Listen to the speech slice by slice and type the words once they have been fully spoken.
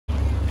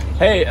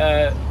Hey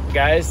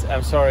guys,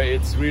 I'm sorry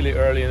it's really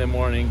early in the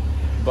morning,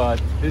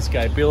 but this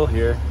guy Bill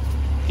here,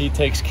 he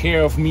takes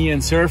care of me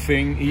and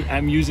surfing.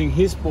 I'm using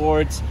his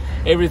boards,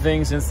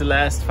 everything since the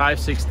last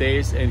 5-6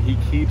 days, and he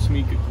keeps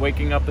me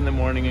waking up in the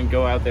morning and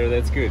go out there.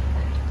 That's good.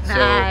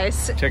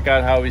 Nice. So check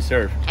out how we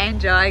surf.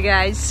 Enjoy,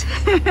 guys.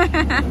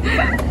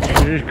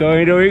 This is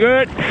going to be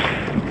good.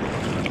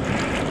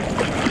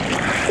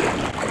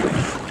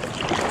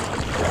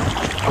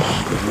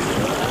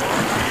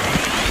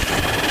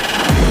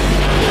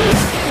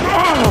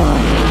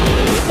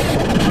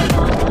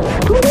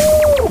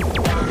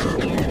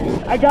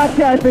 I got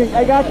you, I think.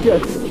 I got you.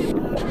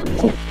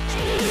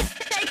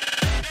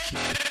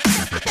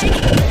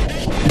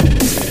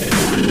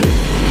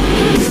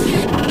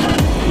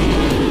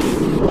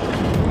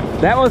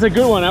 That was a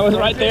good one. I was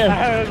right there.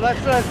 That's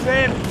what I'm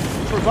saying.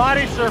 For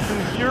body surfing,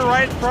 if you're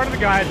right in front of the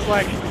guy, it's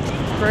like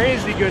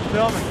crazy good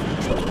filming.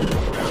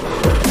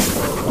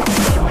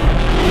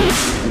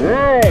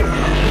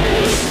 Nice.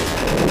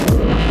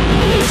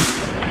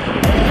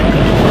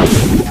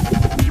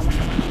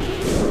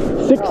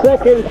 6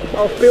 seconds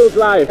of Bill's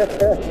life.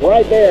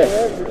 Right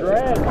there.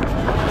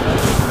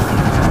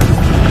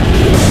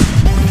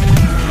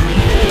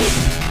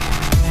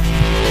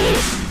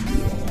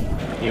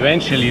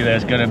 Eventually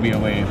there's gonna be a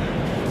wave.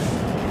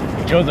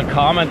 We chose a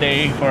calmer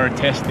day for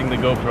testing the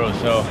GoPro,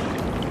 so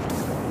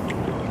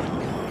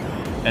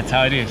that's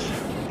how it is.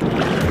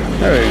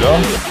 There we go.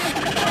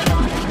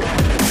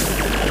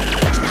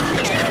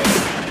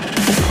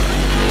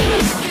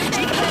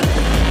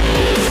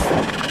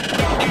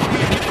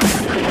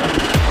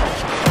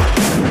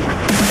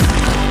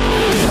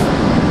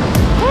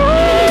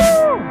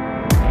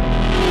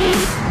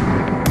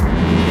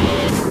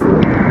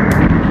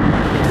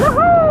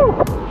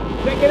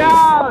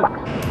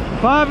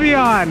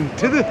 Fabian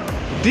to the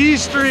D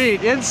Street,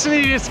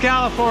 Encinitas,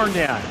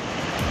 California.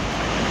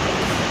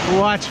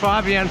 We'll watch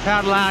Fabian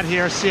paddle out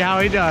here, see how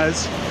he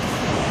does.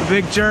 The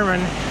big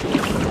German.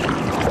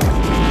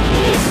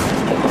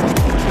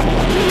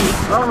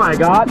 Oh my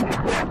God.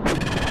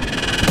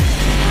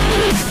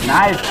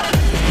 Nice.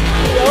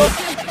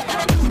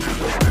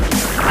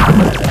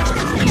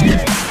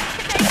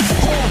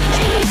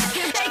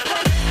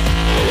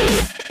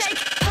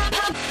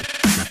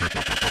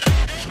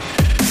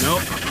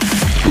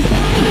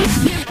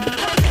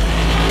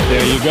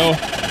 There you go.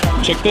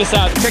 Check this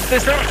out. Check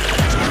this out.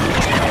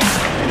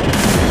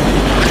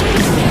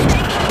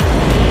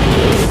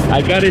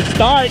 I got it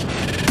start.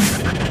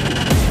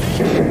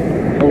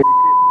 Oh.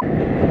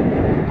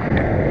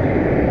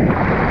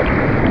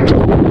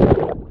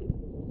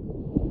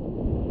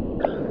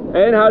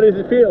 And how does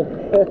it feel?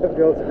 It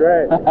feels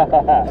great.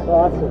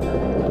 Awesome.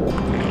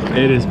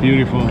 It is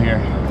beautiful here.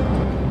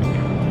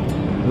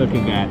 Look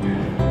at that.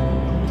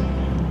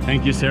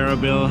 Thank you, Sarah,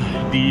 Bill,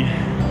 Dee.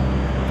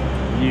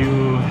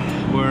 You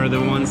were the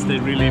ones that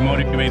really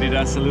motivated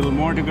us a little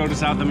more to go to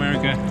South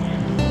America.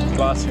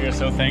 Plus, we are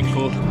so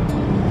thankful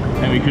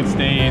that we could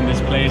stay in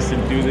this place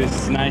and do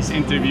this nice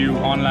interview,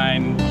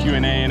 online Q&A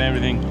and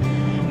everything.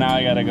 Now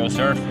I gotta go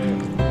surf.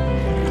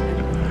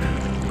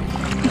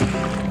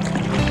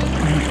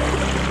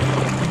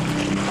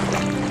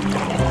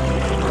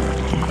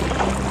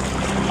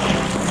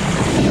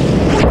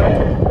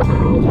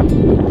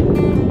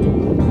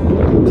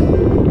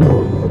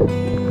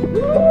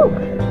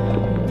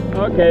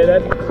 Okay,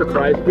 that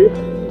surprised me.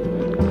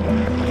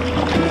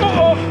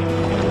 Oh.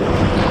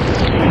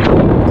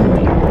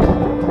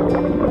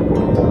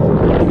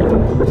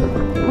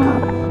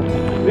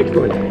 Next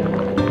one.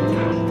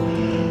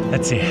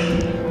 Let's see.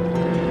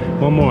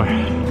 One more.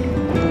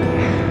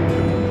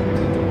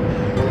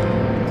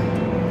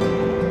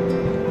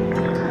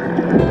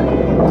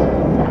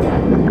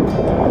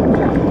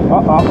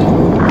 Uh-oh.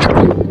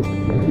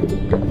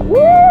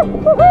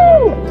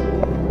 Woo-hoo-hoo!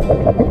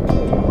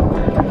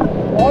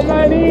 On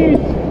my knees,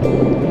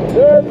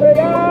 surfing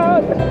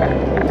out.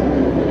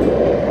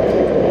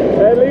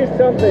 At least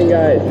something,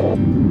 guys.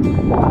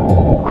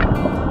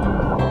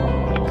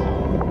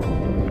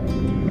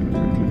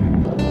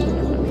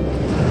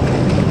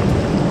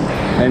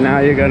 And now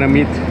you're gonna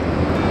meet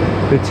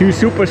the two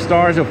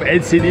superstars of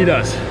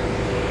Encinitas.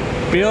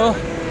 Bill,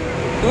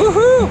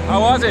 woohoo! How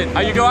was it?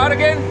 Are you go out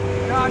again?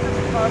 No,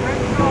 just ready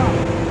to go.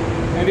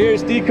 And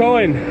here's D.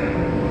 Cohen.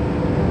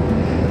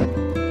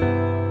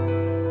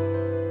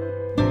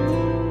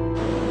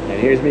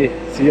 Here's me.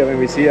 See ya when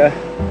we see ya.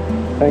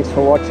 Thanks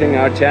for watching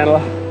our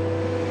channel.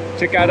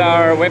 Check out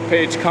our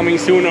webpage, coming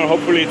soon, or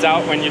hopefully it's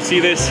out when you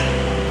see this.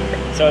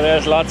 So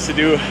there's lots to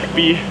do.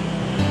 Be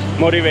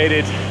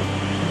motivated.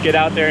 Get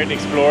out there and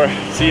explore.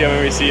 See ya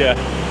when we see ya.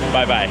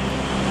 Bye bye.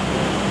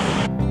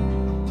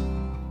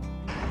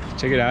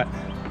 Check it out.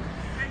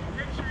 Take a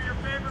picture of your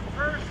favorite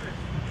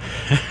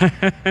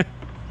person.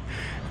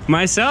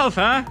 Myself,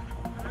 huh?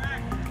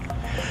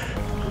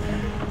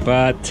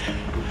 But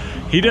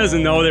he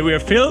doesn't know that we're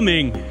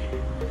filming,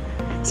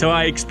 so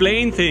I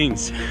explain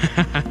things.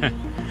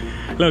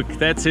 Look,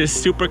 that's his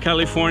Super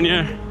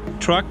California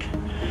truck,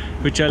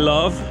 which I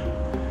love.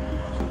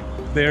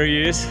 There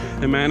he is,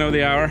 the man of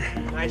the hour.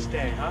 Nice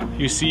day, huh?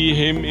 You see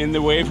him in the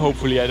wave,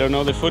 hopefully. I don't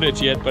know the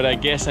footage yet, but I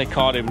guess I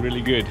caught him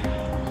really good.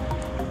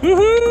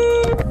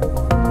 Woohoo!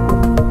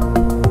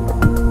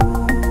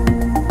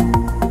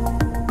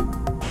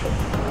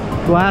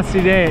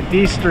 Glassy day at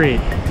D Street.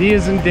 D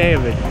is in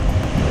David.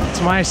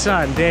 It's my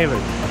son,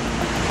 David.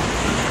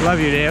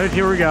 Love you, David.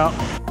 Here we go.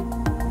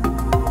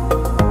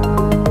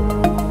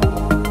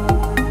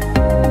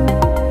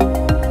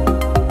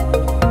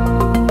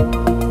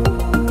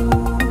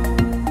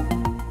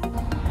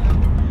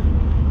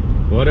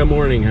 What a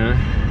morning, huh?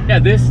 Yeah,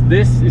 this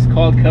is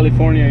called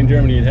California in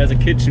Germany. It has a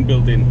kitchen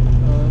built in.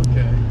 Oh,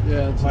 okay.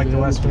 Yeah, it's like the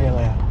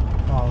Westphalia.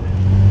 Oh,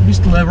 yeah.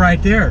 Used to live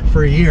right there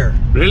for a year.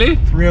 Really?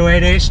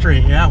 308 8th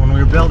Street. Yeah, when we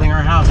were building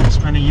our house, we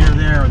spent a year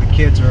there. The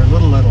kids were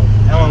little.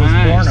 Ella was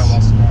born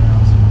almost in that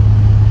house.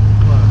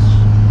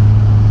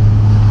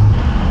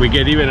 Close. We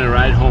get even a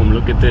ride home.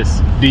 Look at this.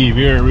 D,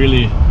 we're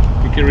really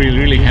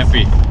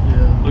happy.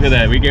 Yeah. Look at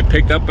that. We get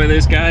picked up by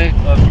this guy.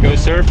 We go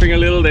surfing a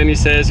little. Then he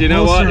says, you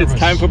know what? It's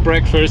time for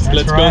breakfast.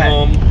 Let's go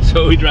home.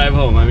 So we drive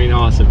home. I mean,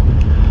 awesome.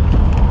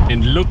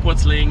 And look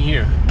what's laying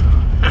here.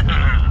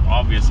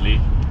 Obviously.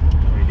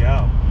 There we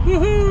go.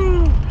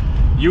 Woohoo!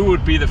 You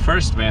would be the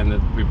first man that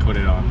we put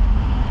it on.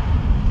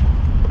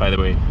 By the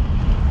way.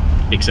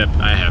 Except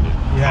I have it.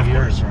 You have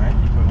yours, right?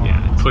 Yeah,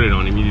 I put it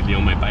on immediately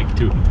on my bike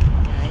too.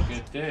 Look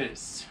at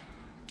this.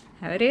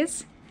 How it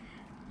is?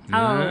 Nice.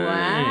 Oh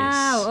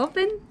wow!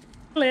 Open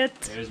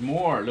it. There's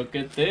more. Look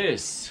at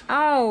this.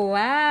 Oh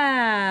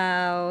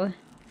wow!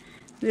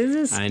 This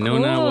is I know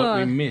cool. now what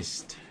we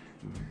missed.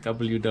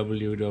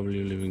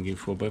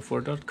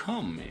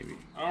 www.livinggear4x4.com maybe.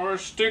 Our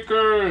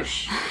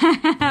stickers.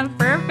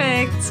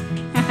 Perfect.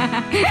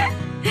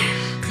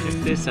 Check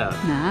this out.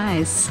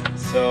 Nice.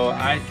 So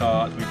I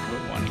thought we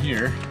put one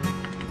here.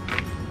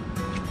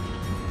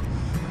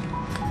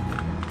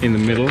 In the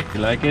middle. You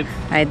like it?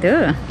 I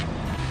do.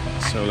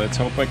 So let's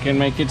hope I can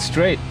make it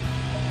straight.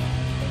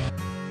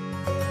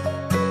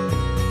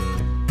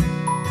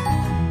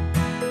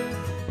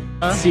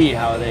 See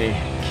how they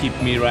keep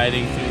me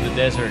riding through the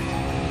desert.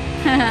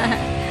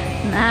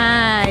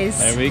 Nice.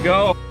 There we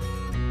go.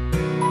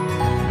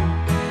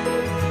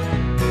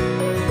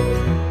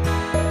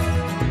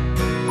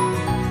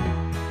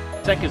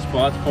 Second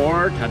spot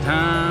for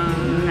ta-ta.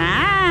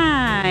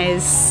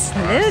 Nice.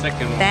 Look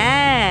second one. at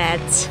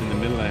that. In the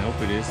middle, I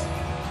hope it is.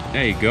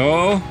 There you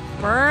go.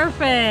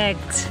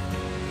 Perfect.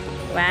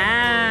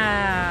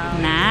 Wow.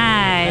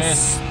 Nice.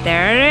 Yes.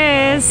 There it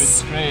It's is.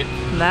 straight.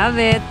 Love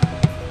it.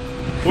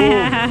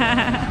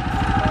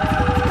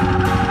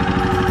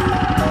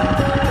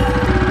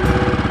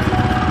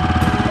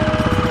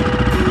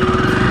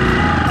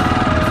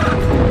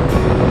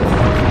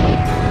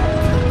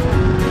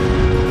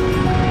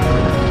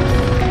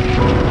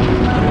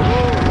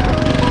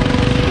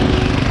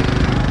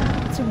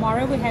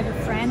 Tomorrow we have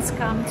friends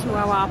come to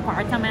our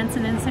apartments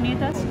in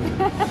Encinitas.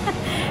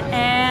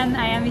 And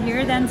I am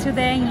here then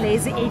today in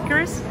Lazy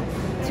Acres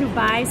to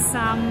buy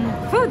some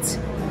food.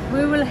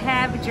 We will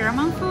have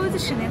German food,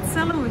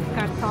 schnitzel with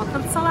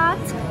Kartoffelsalat,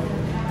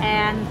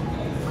 and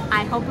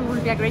I hope it will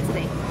be a great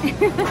day.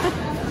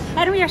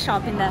 And we are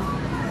shopping then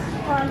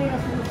for our little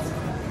food.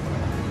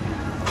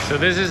 So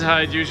this is how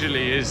it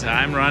usually is.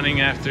 I'm running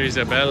after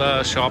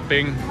Isabella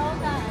shopping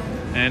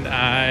and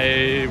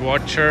I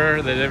watch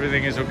her that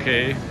everything is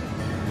okay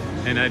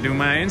and I do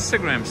my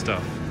Instagram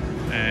stuff.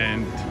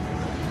 And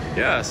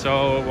yeah,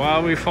 so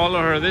while we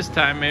follow her this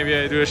time, maybe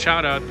I do a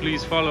shout out.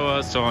 Please follow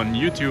us on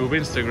YouTube,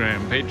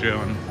 Instagram,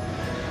 Patreon,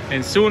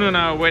 and soon on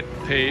our web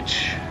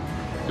page,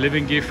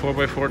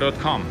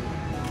 livinggear4x4.com.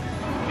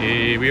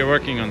 We are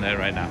working on that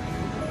right now.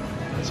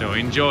 So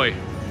enjoy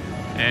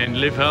and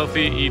live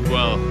healthy, eat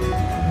well.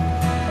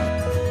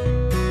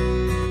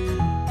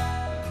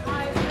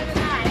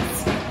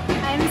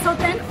 I'm so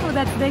thankful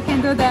that they can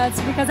do that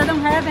because I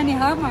don't have any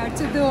hammer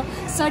to do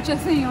such a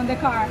thing on the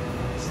car.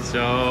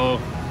 So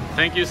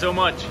thank you so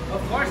much.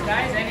 Of course,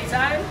 guys,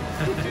 anytime.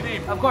 What's your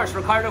name? Of course,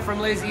 Ricardo from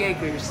Lazy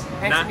Acres.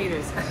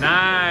 Encinitas.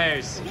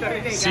 Nice.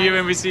 See you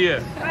when we see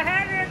you. I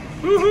have it.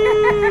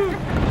 Woohoo!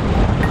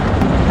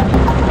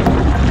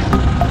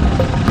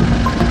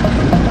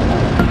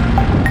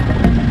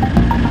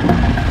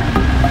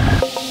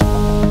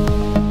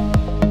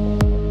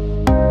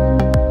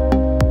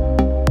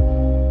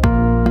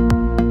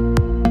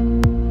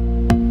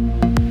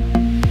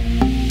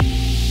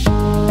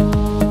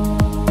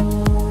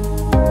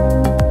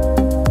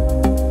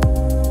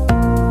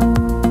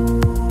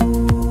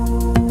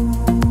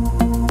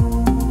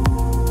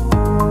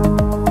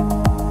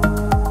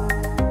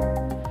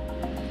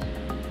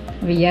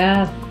 We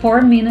have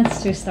 4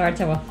 minutes to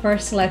start our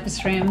first live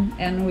stream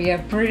and we are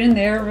pretty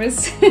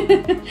nervous.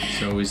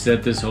 So we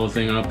set this whole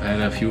thing up, had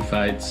a few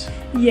fights.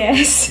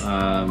 Yes.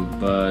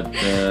 But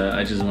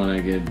I just want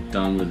to get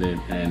done with it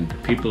and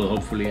people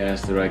hopefully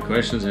ask the right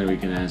questions and we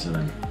can answer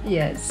them.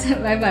 Yes.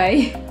 Bye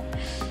bye.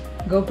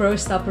 GoPro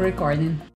stop recording.